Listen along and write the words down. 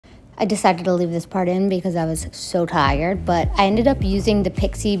I decided to leave this part in because I was so tired, but I ended up using the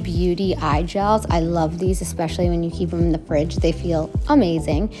Pixi Beauty eye gels. I love these, especially when you keep them in the fridge. They feel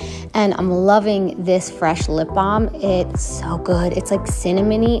amazing. And I'm loving this fresh lip balm. It's so good. It's like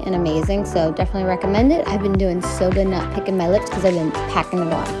cinnamony and amazing, so definitely recommend it. I've been doing so good not picking my lips because I've been packing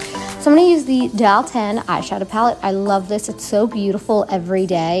them on. So I'm going to use the Dial 10 eyeshadow palette. I love this. It's so beautiful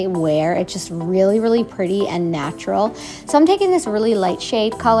everyday wear. It's just really, really pretty and natural. So I'm taking this really light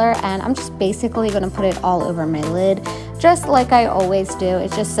shade color and I'm just basically going to put it all over my lid, just like I always do.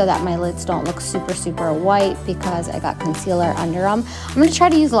 It's just so that my lids don't look super, super white because I got concealer under them. I'm going to try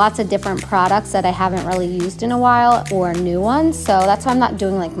to use lots of different products that I haven't really used in a while or new ones. So that's why I'm not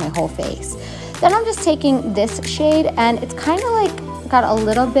doing like my whole face. Then I'm just taking this shade and it's kind of like got a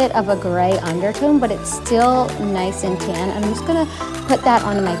little bit of a gray undertone, but it's still nice and tan. I'm just gonna put that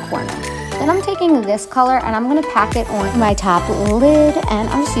on my corner. Then I'm taking this color and I'm gonna pack it on my top lid, and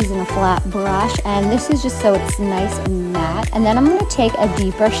I'm just using a flat brush, and this is just so it's nice and matte. And then I'm gonna take a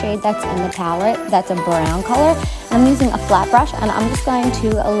deeper shade that's in the palette, that's a brown color. I'm using a flat brush and I'm just going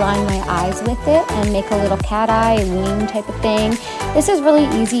to align my eyes with it and make a little cat eye, wing type of thing. This is really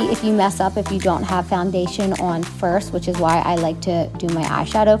easy if you mess up, if you don't have foundation on first, which is why I like to do my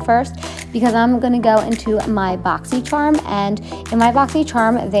eyeshadow first, because I'm gonna go into my boxycharm, and in my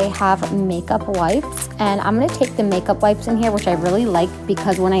boxycharm they have makeup wipes, and I'm gonna take the makeup wipes in here, which I really like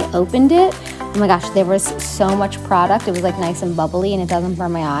because when I opened it, oh my gosh, there was so much product. It was like nice and bubbly and it doesn't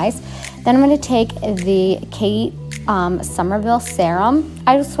burn my eyes. Then I'm gonna take the Kate Somerville serum.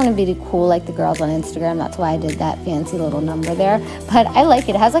 I just want to be cool like the girls on Instagram. That's why I did that fancy little number there. But I like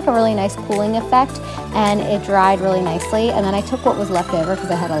it. It has like a really nice cooling effect and it dried really nicely. And then I took what was left over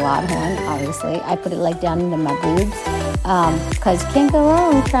because I had a lot on, obviously. I put it like down into my boobs because you can't go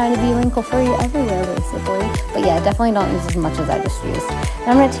wrong trying to be wrinkle free everywhere basically. But yeah, definitely don't use as much as I just used.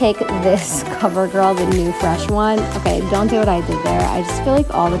 And I'm going to take this CoverGirl, the new fresh one. Okay, don't do what I did there. I just feel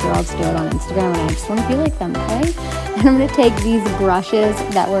like all the girls do it on Instagram and I just want to be like them, okay? And I'm going to take these brushes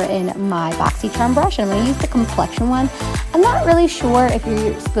that were in my boxycharm brush, and I'm going to use the complexion one. I'm not really sure if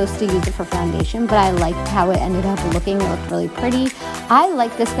you're supposed to use it for foundation, but I liked how it ended up looking. It looked really pretty. I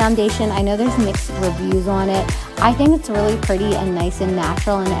like this foundation. I know there's mixed reviews on it. I think it's really pretty and nice and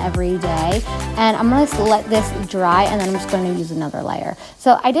natural and everyday. And I'm going to let this dry and then I'm just going to use another layer.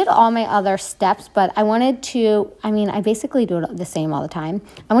 So I did all my other steps, but I wanted to, I basically do it the same all the time.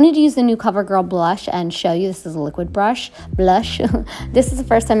 I wanted to use the new CoverGirl blush and show you. This is a liquid blush. This is the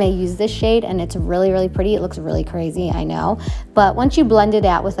first time I use this shade and it's really, really pretty. It looks really crazy, I know. But once you blend it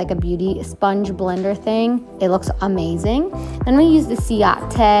out with like a beauty sponge blender thing, it looks amazing. Then we use the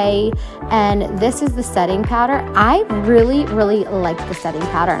Ciate, and this is the setting powder. I really, really like the setting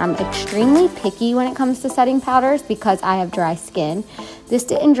powder, and I'm extremely picky when it comes to setting powders because I have dry skin. This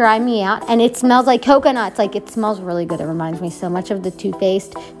didn't dry me out, and it smells like coconuts. Like, it smells really good. It reminds me so much of the Too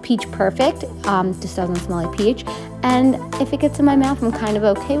Faced Peach Perfect. Just doesn't smell like peach. And if it gets in my mouth, I'm kind of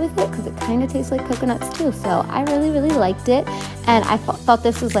okay with it because it kind of tastes like coconuts too. So I really, really liked it, and I thought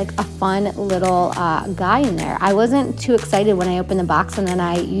this was like a fun little guy in there. I wasn't too excited when I opened the box, and then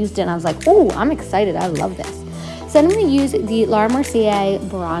I used it, and I was like, oh, I'm excited. I love this. So I'm going to use the Laura Mercier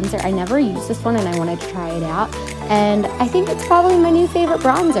bronzer. I never used this one and I wanted to try it out. And I think it's probably my new favorite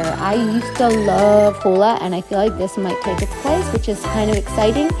bronzer. I used to love Hoola and I feel like this might take its place, which is kind of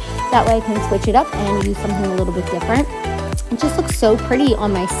exciting. That way I can switch it up and use something a little bit different. It just looks so pretty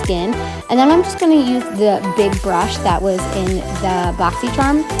on my skin. And then I'm just going to use the big brush that was in the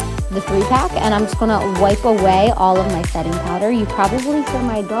BoxyCharm, the 3-pack, and I'm just going to wipe away all of my setting powder. You probably hear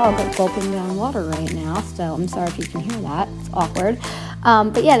my dog gulping down water right now, so I'm sorry if you can hear that. It's awkward.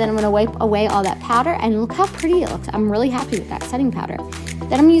 But yeah, then I'm going to wipe away all that powder, and look how pretty it looks. I'm really happy with that setting powder.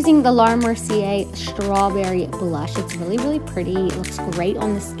 Then I'm using the Laura Mercier Strawberry Blush. It's really, really pretty. It looks great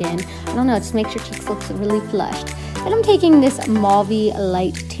on the skin. I don't know, it just makes your cheeks look really flushed. Then I'm taking this mauvey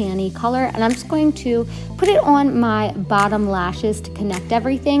light tanny color and I'm just going to put it on my bottom lashes to connect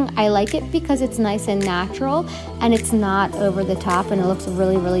everything. I like it because it's nice and natural and it's not over the top, and it looks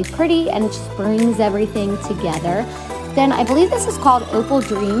really, really pretty, and it just brings everything together. Then I believe this is called Opal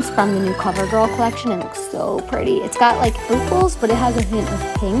Dreams from the new CoverGirl collection. It looks so pretty. It's got like opals, but it has a hint of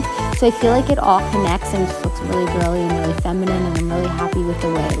pink. So I feel like it all connects and just looks really girly and really feminine, and I'm really happy with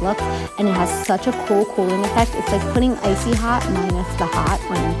the way it looks. And it has such a cool cooling effect. It's like putting icy hot minus the hot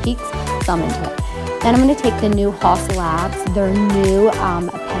on your cheeks. So I'm into it. Then I'm going to take the new Haus Labs, their new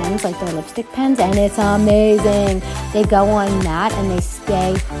pens, like their lipstick pens, and it's amazing. They go on matte and they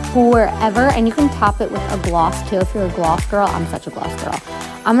stay forever, and you can top it with a gloss too if you're a gloss girl. I'm such a gloss girl.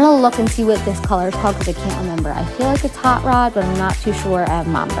 I'm gonna look and see what this color is called because I can't remember. I feel like it's Hot Rod, but I'm not too sure. I have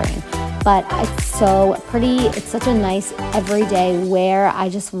mom brain. But it's so pretty. It's such a nice everyday wear. I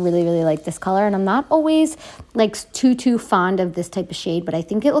just really, really like this color. And I'm not always like too fond of this type of shade, but I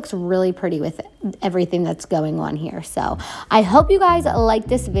think it looks really pretty with everything that's going on here. So I hope you guys like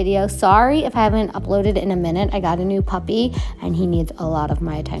this video. Sorry if I haven't uploaded in a minute. I got a new puppy and he needs a lot of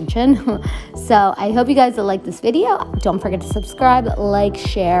my attention. So I hope you guys like this video. Don't forget to subscribe, like,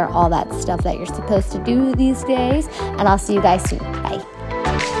 share, all that stuff that you're supposed to do these days. And I'll see you guys soon. Bye.